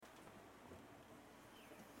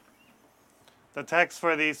The text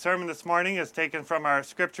for the sermon this morning is taken from our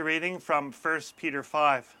scripture reading from 1 Peter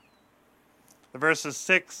 5, the verses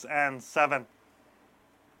 6 and 7.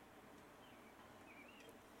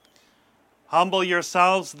 Humble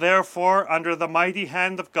yourselves, therefore, under the mighty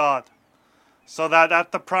hand of God, so that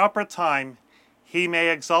at the proper time he may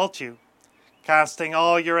exalt you, casting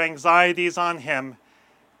all your anxieties on him,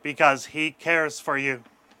 because he cares for you.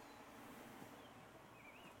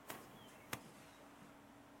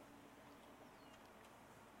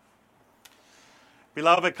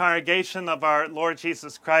 Beloved congregation of our Lord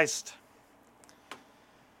Jesus Christ,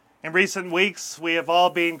 in recent weeks we have all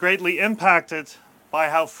been greatly impacted by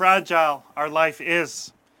how fragile our life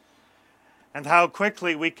is and how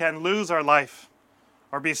quickly we can lose our life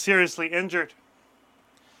or be seriously injured.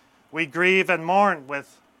 We grieve and mourn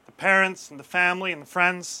with the parents and the family and the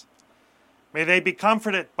friends. May they be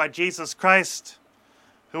comforted by Jesus Christ,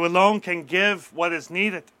 who alone can give what is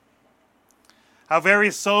needed. How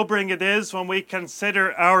very sobering it is when we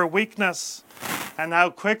consider our weakness and how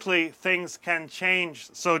quickly things can change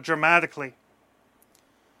so dramatically.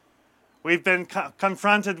 We've been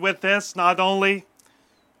confronted with this not only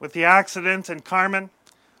with the accident in Carmen,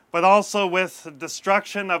 but also with the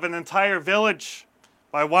destruction of an entire village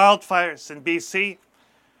by wildfires in BC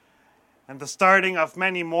and the starting of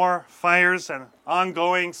many more fires and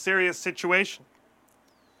ongoing serious situation.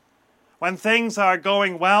 When things are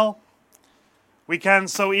going well, we can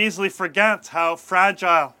so easily forget how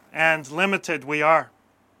fragile and limited we are.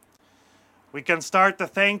 We can start to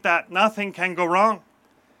think that nothing can go wrong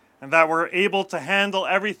and that we're able to handle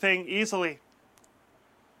everything easily.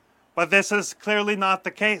 But this is clearly not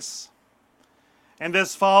the case. In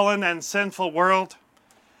this fallen and sinful world,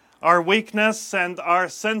 our weakness and our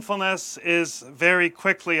sinfulness is very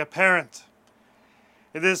quickly apparent.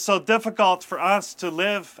 It is so difficult for us to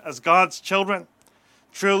live as God's children,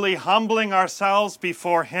 truly humbling ourselves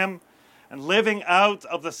before Him and living out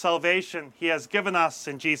of the salvation He has given us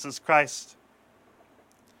in Jesus Christ.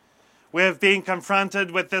 We have been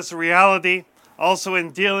confronted with this reality also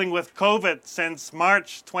in dealing with COVID since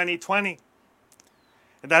March 2020.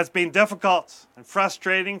 It has been difficult and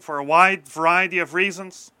frustrating for a wide variety of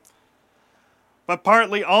reasons, but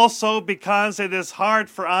partly also because it is hard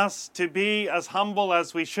for us to be as humble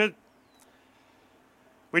as we should.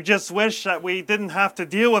 We just wish that we didn't have to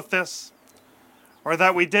deal with this, or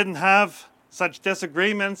that we didn't have such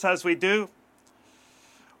disagreements as we do,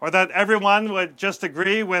 or that everyone would just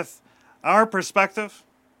agree with our perspective,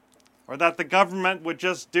 or that the government would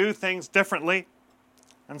just do things differently,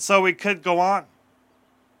 and so we could go on.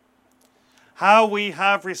 How we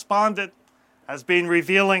have responded has been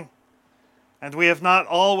revealing, and we have not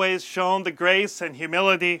always shown the grace and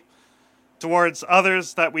humility towards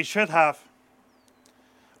others that we should have.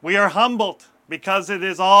 We are humbled because it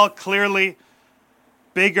is all clearly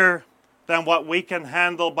bigger than what we can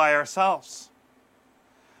handle by ourselves.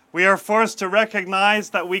 We are forced to recognize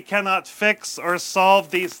that we cannot fix or solve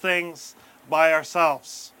these things by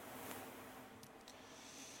ourselves.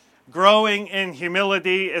 Growing in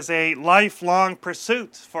humility is a lifelong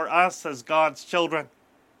pursuit for us as God's children.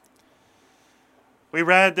 We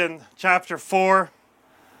read in chapter 4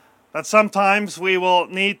 that sometimes we will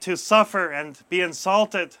need to suffer and be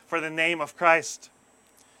insulted for the name of Christ.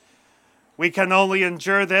 We can only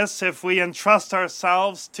endure this if we entrust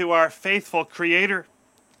ourselves to our faithful Creator.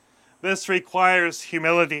 This requires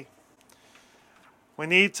humility. We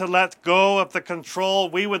need to let go of the control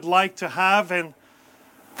we would like to have in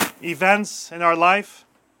events in our life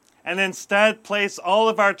and instead place all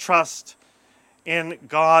of our trust in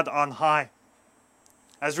God on high.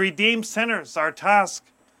 As redeemed sinners, our task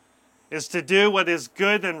is to do what is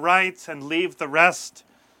good and right and leave the rest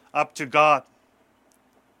up to God.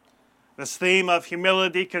 This theme of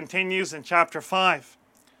humility continues in chapter 5,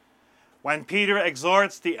 when Peter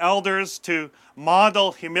exhorts the elders to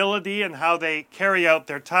model humility in how they carry out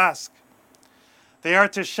their task. They are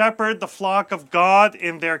to shepherd the flock of God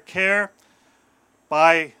in their care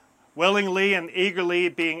by willingly and eagerly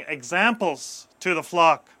being examples to the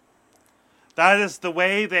flock. That is the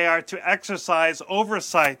way they are to exercise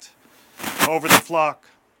oversight over the flock.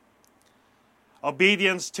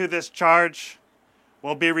 Obedience to this charge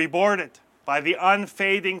will be rewarded by the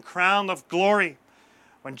unfading crown of glory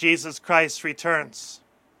when Jesus Christ returns.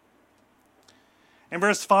 In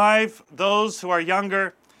verse 5, those who are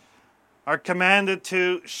younger are commanded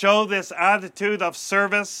to show this attitude of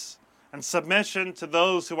service and submission to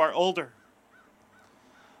those who are older.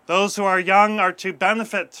 Those who are young are to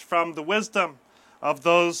benefit from the wisdom of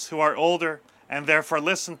those who are older and therefore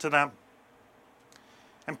listen to them.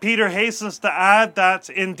 And Peter hastens to add that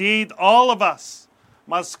indeed all of us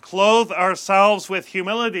must clothe ourselves with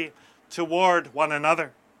humility toward one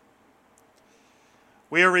another.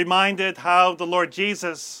 We are reminded how the Lord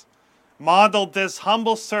Jesus modeled this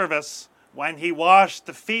humble service when he washed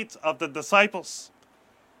the feet of the disciples.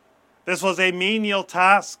 This was a menial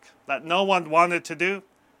task that no one wanted to do,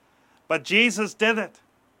 but Jesus did it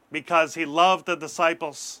because he loved the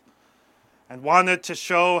disciples and wanted to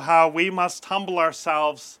show how we must humble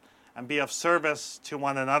ourselves and be of service to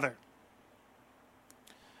one another.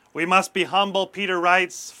 We must be humble, Peter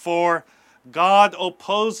writes, for God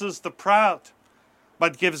opposes the proud,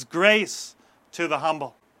 but gives grace to the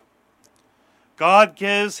humble. God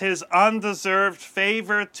gives his undeserved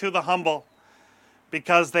favor to the humble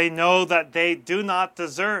because they know that they do not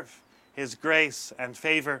deserve his grace and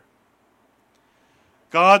favor.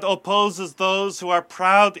 God opposes those who are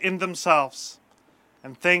proud in themselves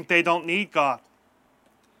and think they don't need God.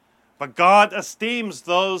 But God esteems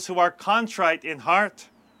those who are contrite in heart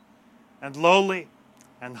and lowly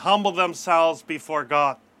and humble themselves before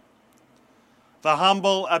God. The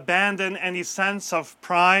humble abandon any sense of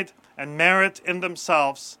pride and merit in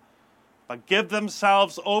themselves, but give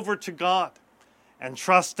themselves over to God,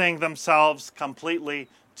 entrusting themselves completely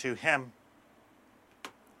to him.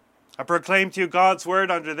 I proclaim to you God's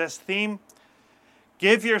word under this theme.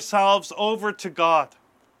 Give yourselves over to God,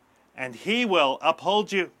 and he will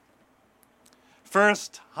uphold you.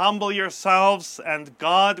 First, humble yourselves, and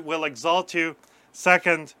God will exalt you.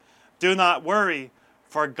 Second, do not worry,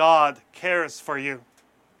 for God cares for you.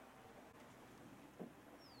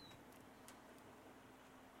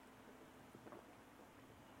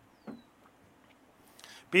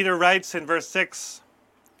 Peter writes in verse 6,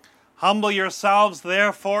 humble yourselves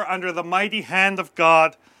therefore under the mighty hand of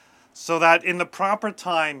God, so that in the proper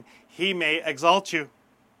time he may exalt you.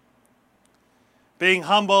 Being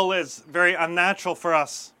humble is very unnatural for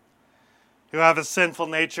us who have a sinful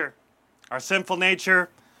nature. Our sinful nature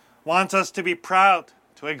wants us to be proud,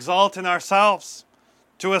 to exalt in ourselves,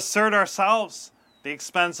 to assert ourselves at the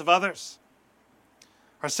expense of others.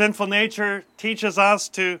 Our sinful nature teaches us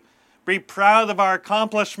to be proud of our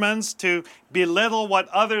accomplishments, to belittle what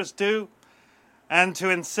others do, and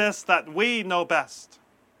to insist that we know best.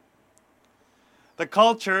 The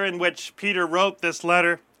culture in which Peter wrote this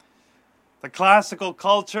letter, the classical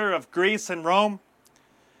culture of Greece and Rome,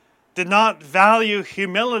 did not value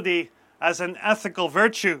humility as an ethical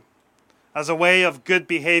virtue, as a way of good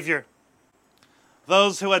behavior.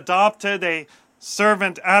 Those who adopted a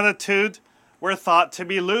servant attitude were thought to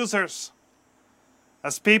be losers,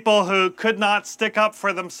 as people who could not stick up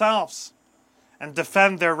for themselves and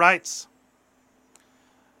defend their rights.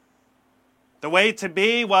 The way to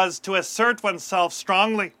be was to assert oneself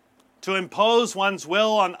strongly, to impose one's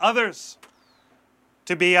will on others,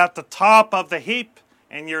 to be at the top of the heap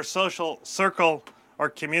in your social circle or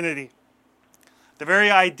community. The very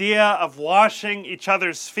idea of washing each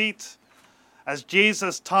other's feet, as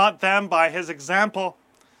Jesus taught them by his example,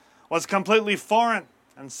 was completely foreign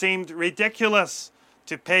and seemed ridiculous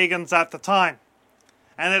to pagans at the time.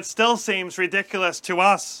 And it still seems ridiculous to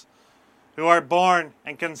us who are born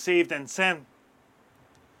and conceived in sin.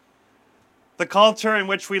 The culture in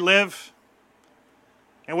which we live,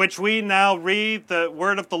 in which we now read the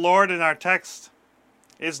word of the Lord in our text,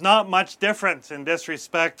 is not much different in this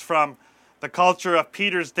respect from the culture of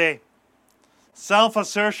Peter's day.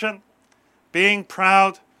 Self-assertion, being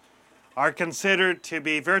proud, are considered to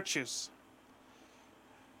be virtues.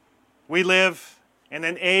 We live in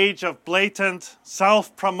an age of blatant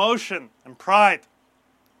self-promotion and pride.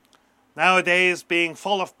 Nowadays, being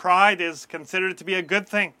full of pride is considered to be a good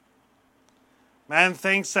thing. Man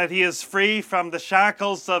thinks that he is free from the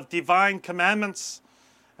shackles of divine commandments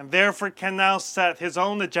and therefore can now set his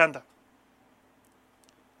own agenda.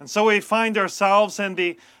 And so we find ourselves in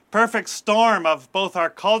the perfect storm of both our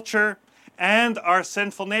culture and our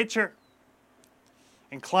sinful nature,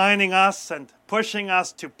 inclining us and pushing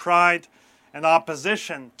us to pride and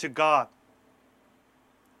opposition to God.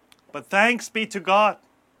 But thanks be to God.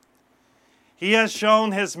 He has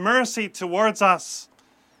shown his mercy towards us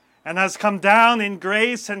and has come down in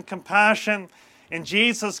grace and compassion in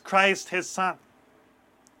Jesus Christ, his Son.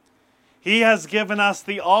 He has given us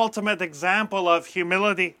the ultimate example of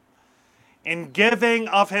humility in giving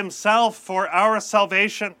of himself for our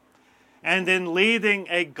salvation and in leading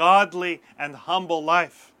a godly and humble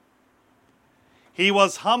life. He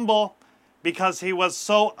was humble because he was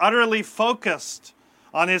so utterly focused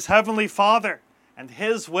on his heavenly Father and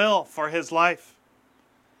his will for his life.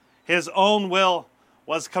 His own will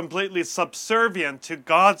was completely subservient to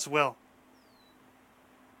God's will.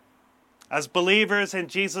 As believers in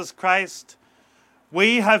Jesus Christ,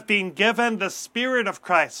 We have been given the Spirit of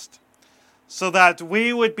Christ so that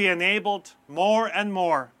we would be enabled more and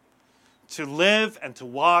more to live and to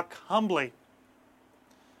walk humbly.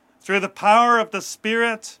 Through the power of the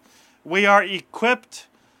Spirit, we are equipped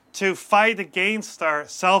to fight against our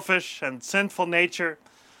selfish and sinful nature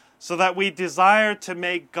so that we desire to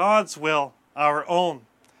make God's will our own.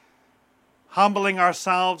 Humbling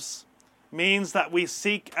ourselves means that we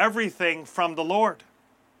seek everything from the Lord.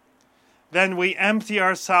 Then we empty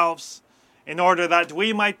ourselves in order that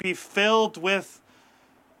we might be filled with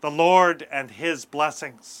the Lord and His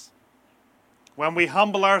blessings. When we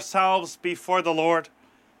humble ourselves before the Lord,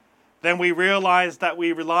 then we realize that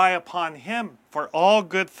we rely upon Him for all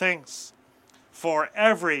good things, for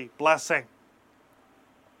every blessing.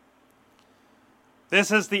 This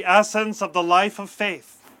is the essence of the life of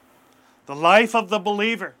faith, the life of the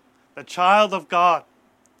believer, the child of God,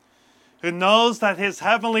 who knows that his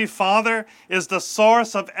heavenly Father is the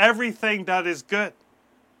source of everything that is good.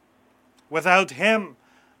 Without Him,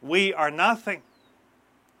 we are nothing.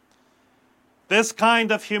 This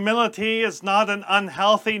kind of humility is not an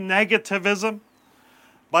unhealthy negativism,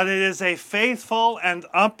 but it is a faithful and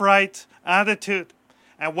upright attitude,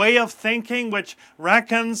 a way of thinking which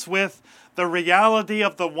reckons with the reality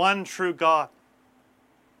of the one true God.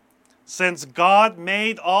 Since God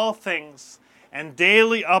made all things and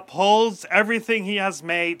daily upholds everything He has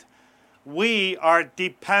made, we are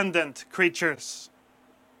dependent creatures.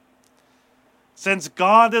 Since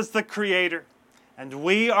God is the Creator, and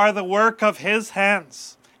we are the work of His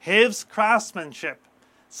hands, His craftsmanship,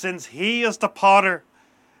 since He is the potter,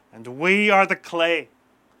 and we are the clay,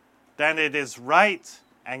 then it is right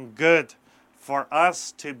and good for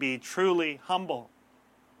us to be truly humble.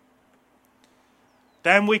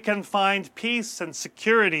 Then we can find peace and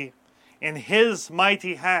security in His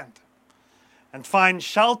mighty hand, and find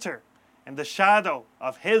shelter in the shadow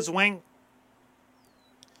of His wing.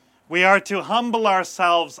 We are to humble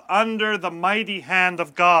ourselves under the mighty hand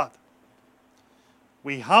of God.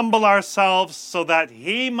 We humble ourselves so that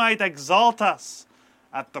He might exalt us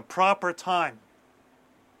at the proper time.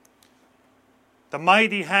 The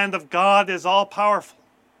mighty hand of God is all-powerful.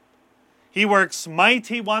 He works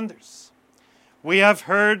mighty wonders. We have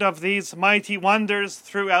heard of these mighty wonders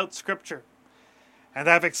throughout Scripture and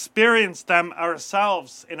have experienced them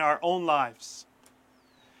ourselves in our own lives.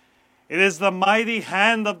 It is the mighty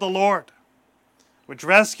hand of the Lord which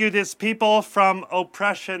rescued His people from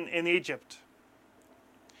oppression in Egypt.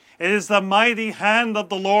 It is the mighty hand of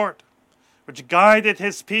the Lord which guided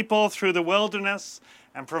His people through the wilderness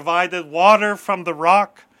and provided water from the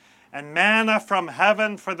rock and manna from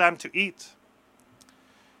heaven for them to eat.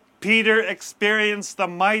 Peter experienced the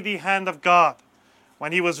mighty hand of God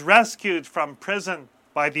when he was rescued from prison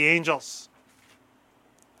by the angels.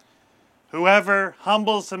 Whoever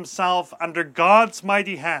humbles himself under God's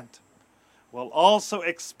mighty hand will also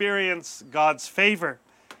experience God's favor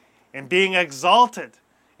in being exalted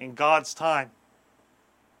in God's time.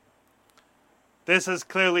 This is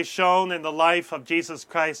clearly shown in the life of Jesus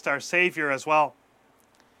Christ, our Savior, as well.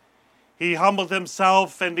 He humbled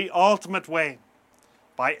Himself in the ultimate way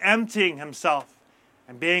by emptying Himself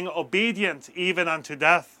and being obedient even unto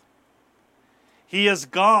death. He is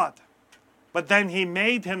God, but then He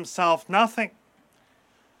made Himself nothing,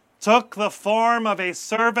 took the form of a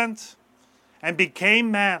servant, and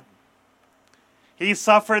became man. He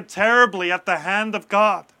suffered terribly at the hand of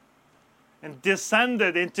God and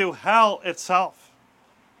descended into hell itself.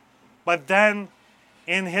 But then,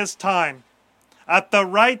 in His time, at the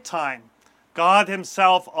right time, God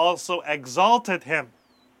Himself also exalted Him.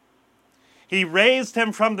 He raised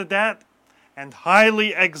Him from the dead and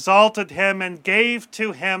highly exalted Him and gave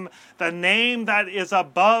to Him the name that is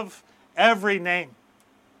above every name.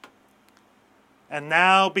 And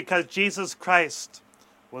now, because Jesus Christ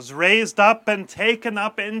was raised up and taken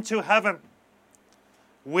up into heaven,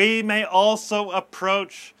 we may also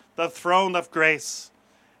approach the throne of grace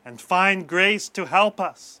and find grace to help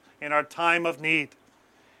us in our time of need,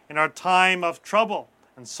 in our time of trouble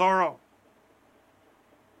and sorrow.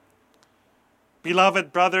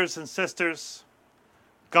 Beloved brothers and sisters,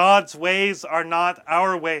 God's ways are not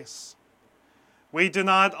our ways. We do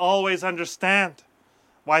not always understand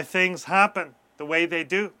why things happen the way they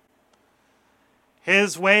do.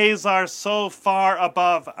 His ways are so far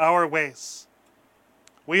above our ways.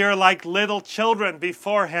 We are like little children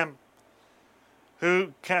before Him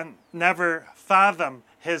who can never fathom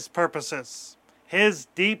His purposes, His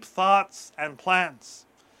deep thoughts and plans.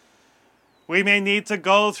 We may need to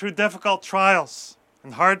go through difficult trials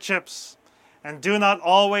and hardships and do not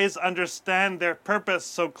always understand their purpose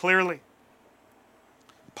so clearly.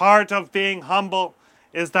 Part of being humble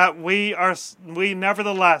is that we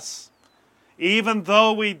nevertheless, even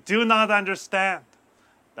though we do not understand,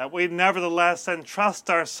 that we nevertheless entrust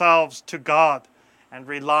ourselves to God and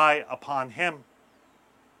rely upon Him.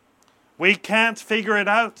 We can't figure it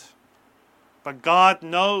out, but God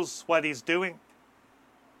knows what He's doing.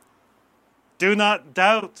 Do not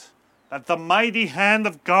doubt that the mighty hand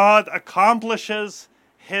of God accomplishes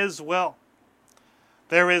His will.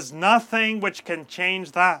 There is nothing which can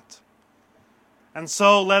change that. And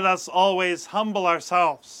so let us always humble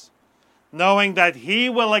ourselves, knowing that He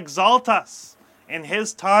will exalt us in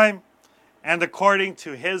His time and according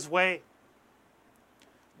to His way.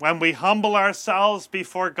 When we humble ourselves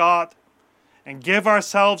before God and give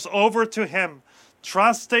ourselves over to Him,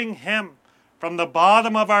 trusting Him from the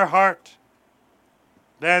bottom of our heart,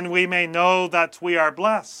 then we may know that we are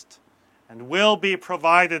blessed and will be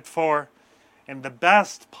provided for in the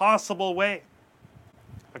best possible way,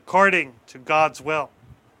 according to God's will.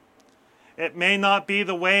 It may not be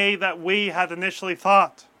the way that we had initially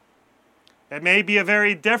thought. It may be a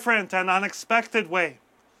very different and unexpected way.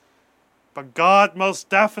 But God most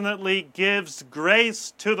definitely gives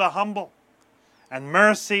grace to the humble and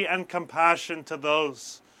mercy and compassion to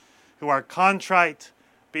those who are contrite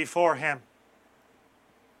before Him.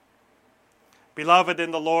 Beloved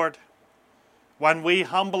in the Lord, when we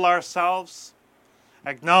humble ourselves,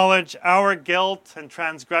 acknowledge our guilt and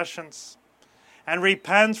transgressions, and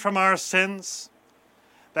repent from our sins,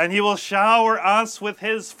 then He will shower us with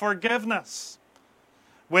His forgiveness,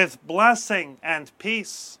 with blessing and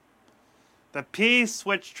peace, the peace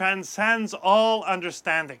which transcends all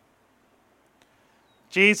understanding.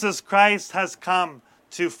 Jesus Christ has come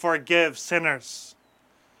to forgive sinners,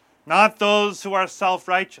 not those who are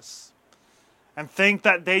self-righteous and think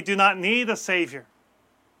that they do not need a Savior.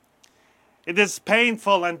 It is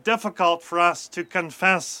painful and difficult for us to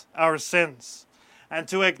confess our sins and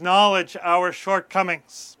to acknowledge our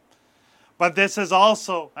shortcomings. But this is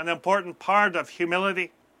also an important part of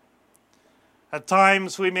humility. At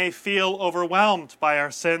times we may feel overwhelmed by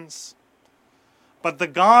our sins. But the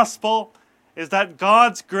gospel is that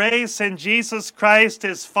God's grace in Jesus Christ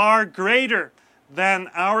is far greater than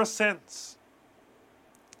our sins.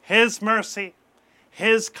 His mercy,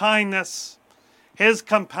 His kindness, His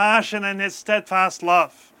compassion, and His steadfast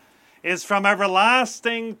love is from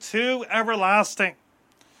everlasting to everlasting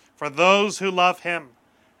for those who love Him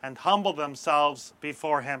and humble themselves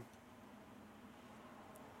before Him.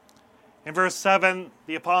 In verse 7,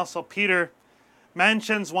 the Apostle Peter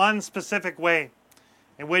mentions one specific way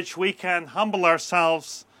in which we can humble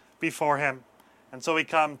ourselves before Him. And so we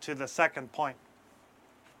come to the second point.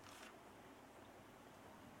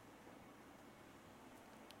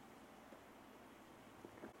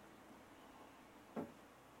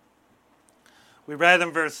 We read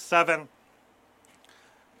in verse 7,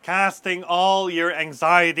 casting all your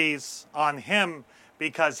anxieties on Him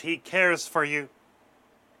because He cares for you.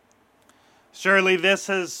 Surely this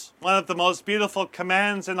is one of the most beautiful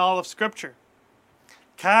commands in all of Scripture.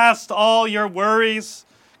 Cast all your worries,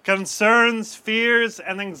 concerns, fears,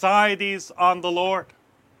 and anxieties on the Lord.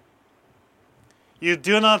 You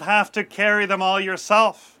do not have to carry them all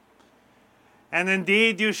yourself. And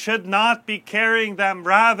indeed, you should not be carrying them.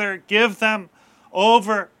 Rather, give them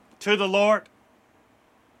over to the Lord.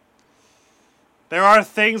 There are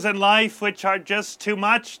things in life which are just too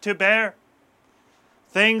much to bear.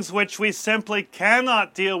 Things which we simply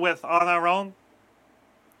cannot deal with on our own.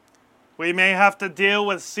 We may have to deal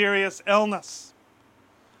with serious illness,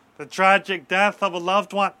 the tragic death of a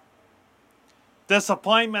loved one,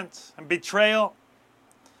 disappointment and betrayal,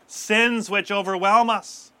 sins which overwhelm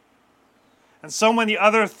us, and so many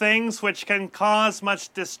other things which can cause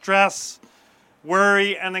much distress,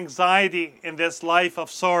 worry, and anxiety in this life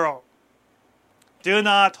of sorrow. Do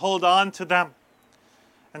not hold on to them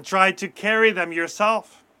and try to carry them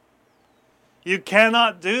yourself. You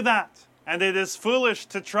cannot do that, and it is foolish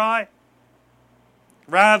to try.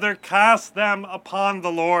 Rather, cast them upon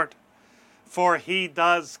the Lord, for He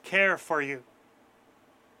does care for you.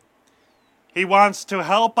 He wants to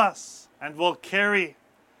help us and will carry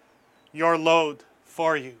your load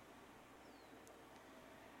for you.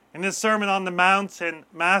 In His Sermon on the Mount in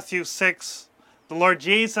Matthew 6, the Lord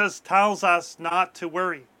Jesus tells us not to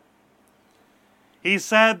worry. He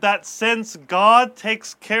said that since God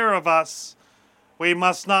takes care of us, we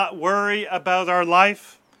must not worry about our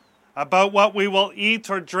life, about what we will eat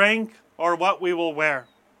or drink, or what we will wear.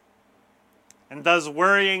 And does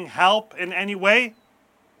worrying help in any way?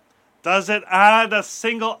 Does it add a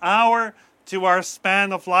single hour to our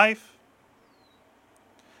span of life?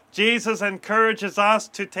 Jesus encourages us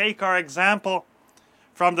to take our example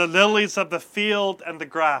from the lilies of the field and the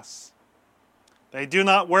grass. They do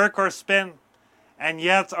not work or spin, and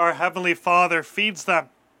yet our Heavenly Father feeds them.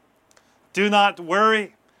 Do not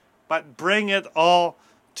worry, but bring it all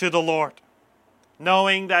to the Lord,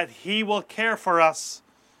 knowing that He will care for us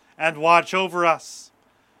and watch over us,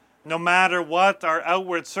 no matter what our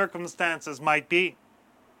outward circumstances might be.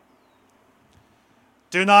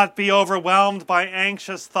 Do not be overwhelmed by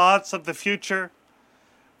anxious thoughts of the future,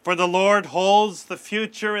 for the Lord holds the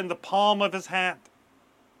future in the palm of His hand.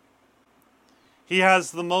 He has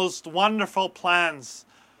the most wonderful plans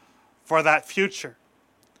for that future,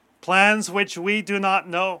 plans which we do not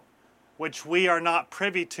know, which we are not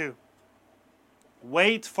privy to.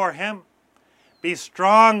 Wait for Him. Be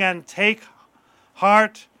strong and take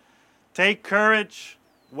heart, take courage,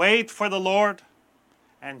 wait for the Lord,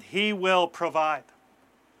 and He will provide.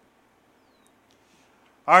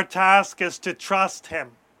 Our task is to trust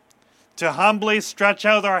Him, to humbly stretch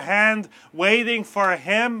out our hand, waiting for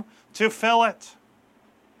Him to fill it.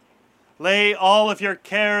 Lay all of your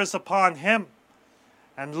cares upon Him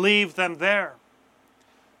and leave them there.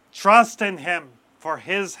 Trust in Him, for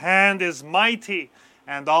His hand is mighty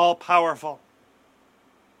and all-powerful.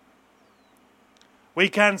 We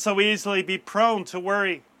can so easily be prone to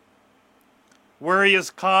worry. Worry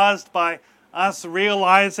is caused by us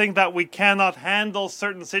realizing that we cannot handle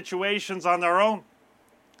certain situations on our own.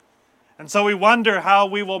 And so we wonder how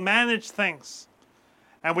we will manage things,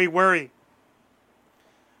 and we worry.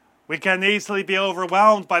 We can easily be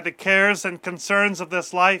overwhelmed by the cares and concerns of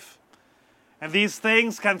this life, and these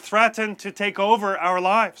things can threaten to take over our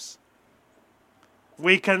lives.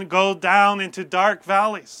 We can go down into dark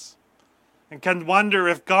valleys and can wonder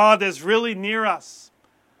if God is really near us.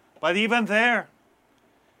 But even there,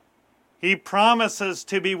 He promises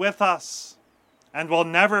to be with us and will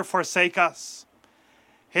never forsake us.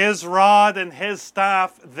 His rod and His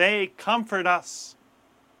staff, they comfort us.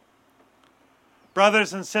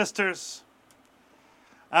 Brothers and sisters,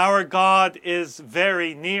 our God is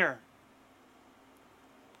very near.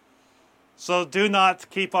 So do not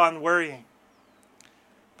keep on worrying,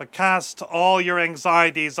 but cast all your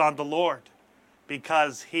anxieties on the Lord,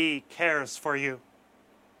 because He cares for you.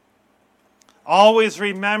 Always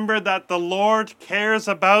remember that the Lord cares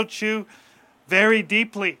about you very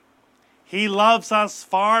deeply. He loves us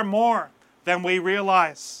far more than we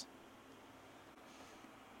realize.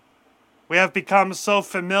 We have become so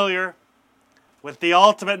familiar with the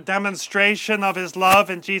ultimate demonstration of His love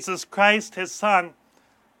in Jesus Christ, His Son,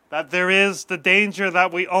 that there is the danger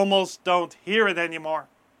that we almost don't hear it anymore.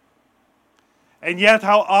 And yet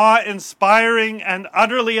how awe-inspiring and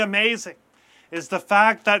utterly amazing is the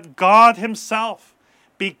fact that God Himself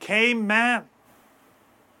became man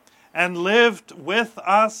and lived with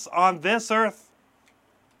us on this earth.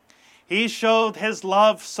 He showed His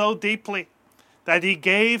love so deeply that He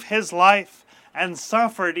gave His life and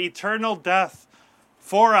suffered eternal death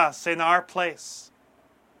for us in our place.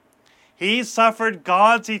 He suffered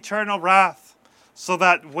God's eternal wrath so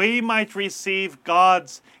that we might receive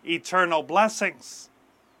God's eternal blessings.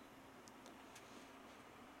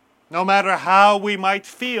 No matter how we might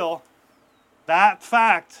feel, that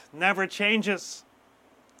fact never changes.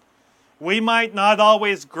 We might not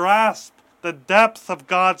always grasp the depth of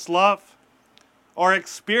God's love or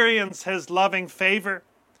experience His loving favor,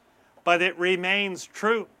 but it remains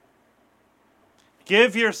true.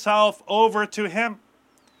 Give yourself over to Him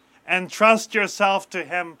and trust yourself to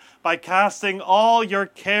Him by casting all your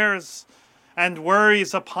cares and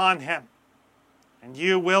worries upon Him, and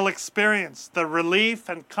you will experience the relief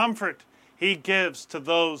and comfort He gives to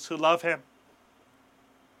those who love Him.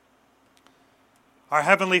 Our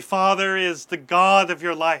Heavenly Father is the God of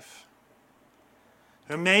your life,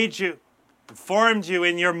 who made you and formed you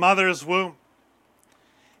in your mother's womb.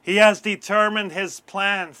 He has determined His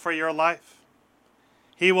plan for your life.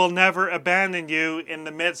 He will never abandon you in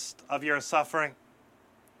the midst of your suffering.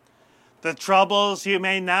 The troubles you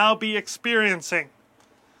may now be experiencing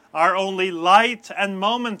are only light and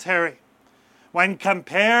momentary when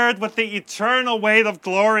compared with the eternal weight of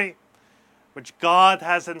glory which God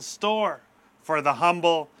has in store for the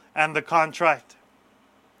humble and the contrite.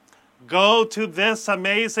 Go to this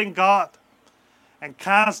amazing God and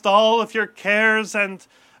cast all of your cares and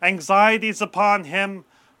anxieties upon Him,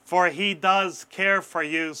 for He does care for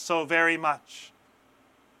you so very much.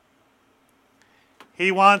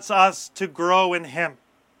 He wants us to grow in Him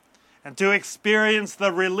and to experience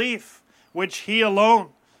the relief which He alone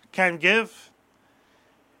can give.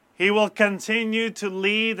 He will continue to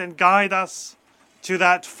lead and guide us to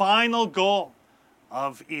that final goal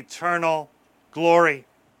of eternal glory.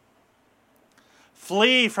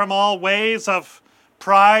 Flee from all ways of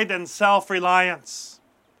pride and self-reliance.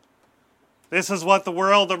 This is what the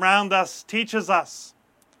world around us teaches us.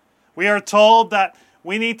 We are told that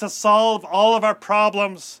we need to solve all of our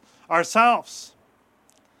problems ourselves.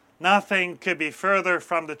 Nothing could be further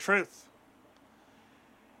from the truth.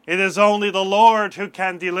 It is only the Lord who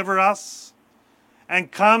can deliver us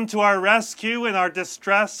and come to our rescue in our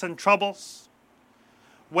distress and troubles.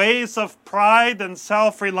 Ways of pride and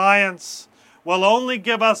self-reliance will only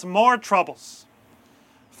give us more troubles,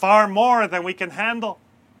 far more than we can handle.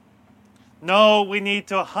 No, we need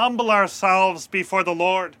to humble ourselves before the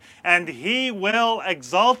Lord, and He will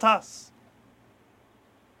exalt us.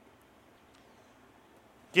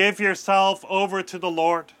 Give yourself over to the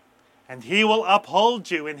Lord, and He will uphold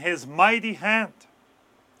you in His mighty hand.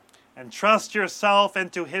 And trust yourself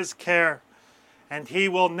into His care, and He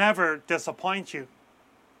will never disappoint you.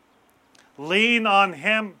 Lean on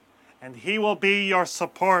Him, and He will be your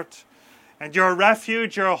support and your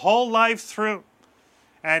refuge your whole life through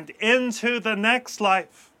and into the next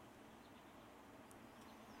life.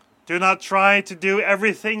 Do not try to do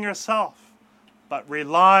everything yourself, but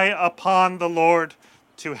rely upon the Lord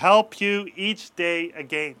to help you each day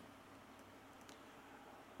again.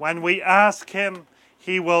 When we ask Him,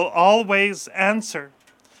 He will always answer.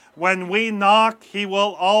 When we knock, He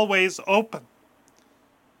will always open.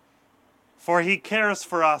 For He cares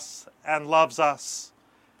for us and loves us,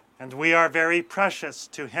 and we are very precious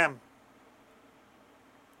to Him.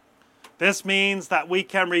 This means that we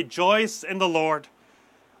can rejoice in the Lord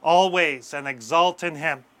always and exult in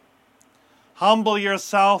Him. Humble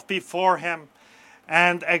yourself before Him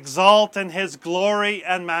and exalt in His glory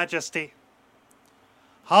and majesty.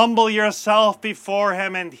 Humble yourself before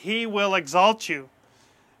Him, and He will exalt you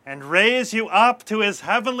and raise you up to His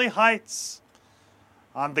heavenly heights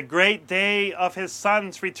on the great day of His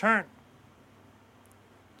Son's return.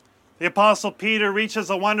 The Apostle Peter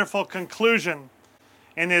reaches a wonderful conclusion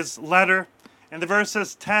in his letter in the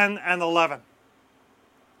verses 10 and 11.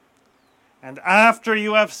 And after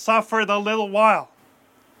you have suffered a little while,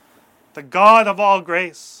 the God of all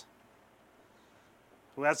grace,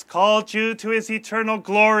 who has called you to His eternal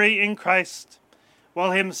glory in Christ,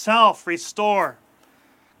 will Himself restore,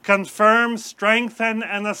 confirm, strengthen,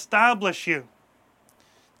 and establish you.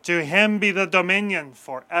 To Him be the dominion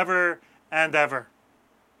forever and ever.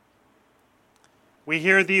 We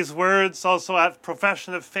hear these words also at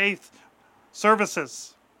Profession of Faith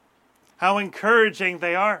services. How encouraging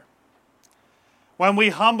they are. When we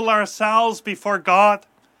humble ourselves before God,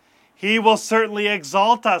 He will certainly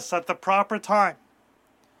exalt us at the proper time.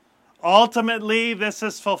 Ultimately, this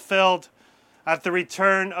is fulfilled at the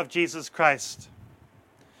return of Jesus Christ.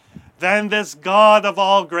 Then this God of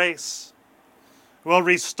all grace will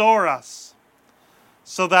restore us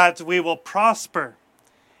so that we will prosper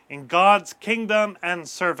in God's kingdom and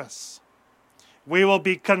service. We will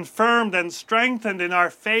be confirmed and strengthened in our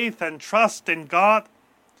faith and trust in God.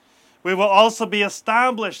 We will also be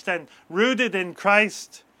established and rooted in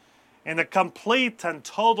Christ in a complete and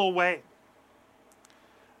total way.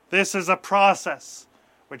 This is a process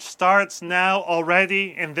which starts now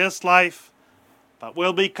already in this life, but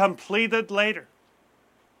will be completed later.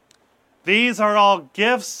 These are all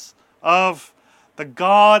gifts of the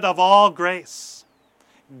God of all grace,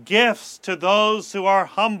 gifts to those who are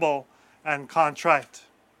humble and contrite.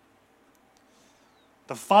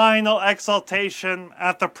 The final exaltation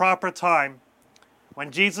at the proper time,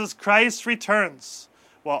 when Jesus Christ returns,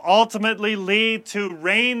 will ultimately lead to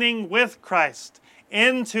reigning with Christ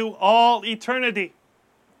into all eternity.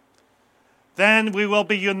 Then we will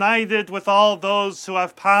be united with all those who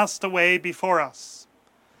have passed away before us.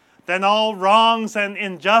 Then all wrongs and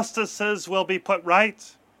injustices will be put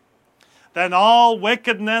right. Then all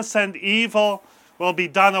wickedness and evil will be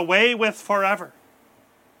done away with forever.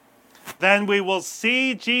 Then we will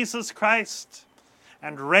see Jesus Christ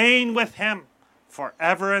and reign with Him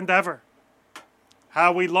forever and ever.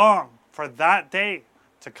 How we long for that day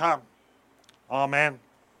to come. Amen.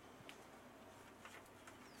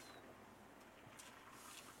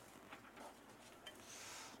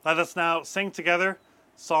 Let us now sing together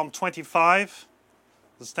Psalm 25,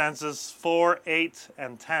 the stanzas 4, 8,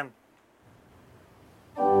 and 10.